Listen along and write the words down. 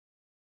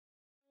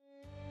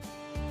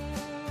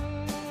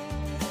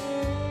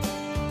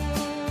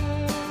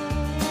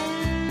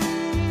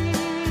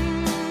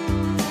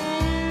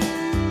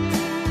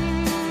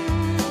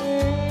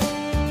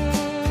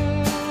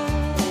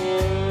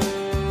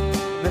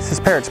This is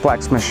Parrott's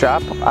Blacksmith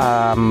Shop.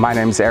 My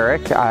name's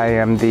Eric. I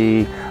am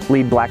the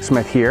lead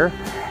blacksmith here.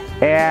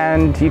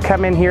 And you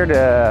come in here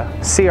to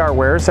see our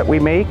wares that we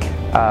make,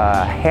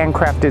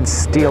 handcrafted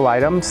steel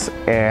items,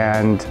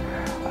 and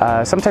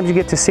sometimes you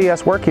get to see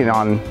us working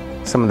on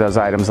some of those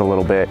items a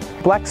little bit.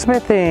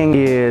 Blacksmithing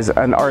is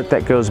an art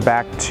that goes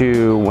back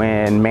to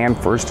when man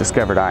first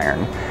discovered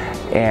iron.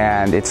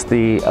 And it's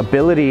the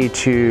ability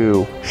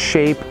to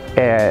shape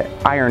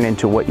iron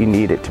into what you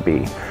need it to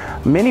be.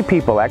 Many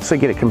people actually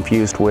get it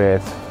confused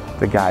with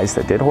the guys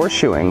that did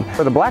horseshoeing.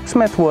 So the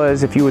blacksmith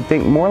was, if you would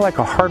think, more like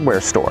a hardware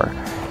store.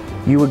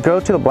 You would go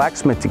to the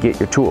blacksmith to get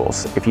your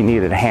tools. If you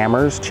needed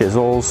hammers,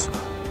 chisels,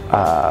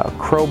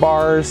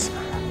 crowbars,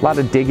 a lot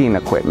of digging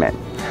equipment.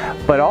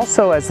 But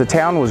also, as the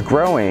town was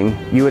growing,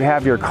 you would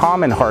have your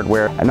common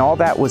hardware, and all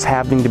that was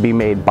having to be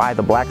made by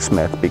the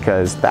blacksmith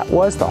because that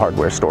was the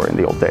hardware store in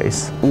the old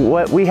days.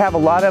 What we have a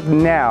lot of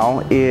now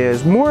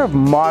is more of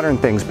modern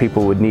things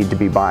people would need to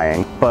be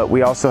buying, but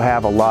we also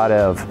have a lot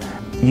of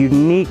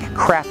unique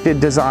crafted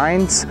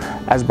designs.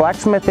 As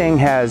blacksmithing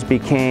has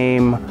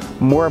become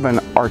more of an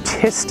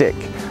artistic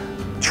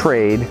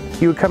trade,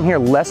 you would come here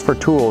less for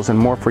tools and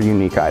more for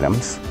unique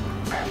items.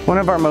 One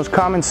of our most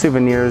common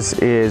souvenirs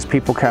is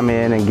people come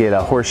in and get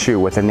a horseshoe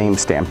with a name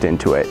stamped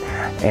into it,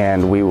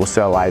 and we will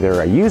sell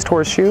either a used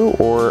horseshoe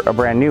or a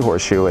brand new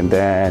horseshoe and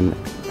then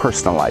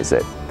personalize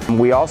it.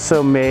 We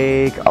also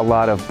make a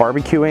lot of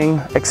barbecuing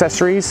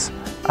accessories,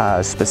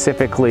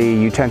 specifically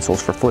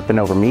utensils for flipping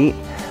over meat.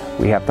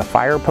 We have the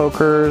fire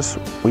pokers,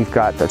 we've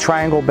got the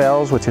triangle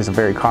bells, which is a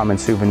very common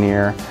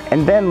souvenir,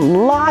 and then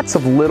lots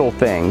of little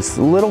things,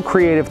 little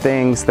creative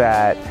things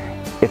that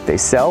if they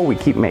sell, we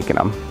keep making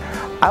them.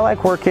 I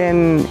like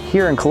working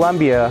here in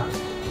Columbia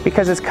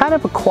because it's kind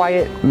of a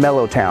quiet,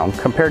 mellow town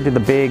compared to the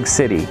big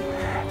city.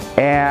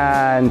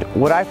 And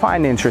what I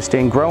find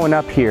interesting growing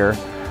up here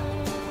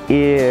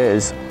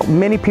is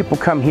many people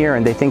come here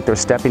and they think they're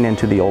stepping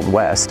into the Old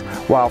West,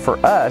 while for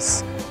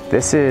us,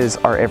 this is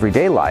our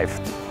everyday life.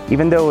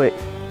 Even though it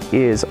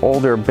is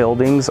older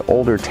buildings,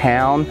 older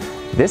town,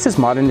 this is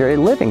modern day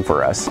living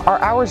for us. Our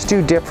hours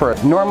do differ.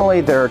 Normally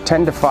they're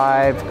 10 to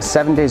 5,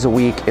 7 days a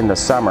week in the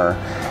summer.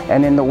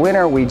 And in the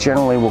winter, we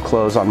generally will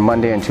close on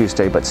Monday and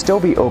Tuesday, but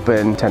still be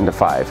open 10 to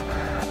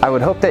 5. I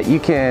would hope that you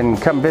can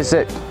come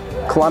visit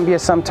Columbia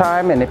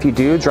sometime, and if you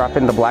do, drop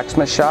in the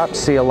blacksmith shop,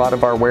 see a lot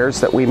of our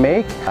wares that we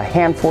make,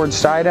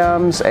 hand-forged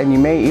items, and you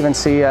may even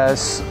see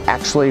us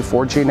actually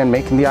forging and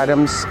making the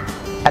items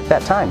at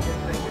that time.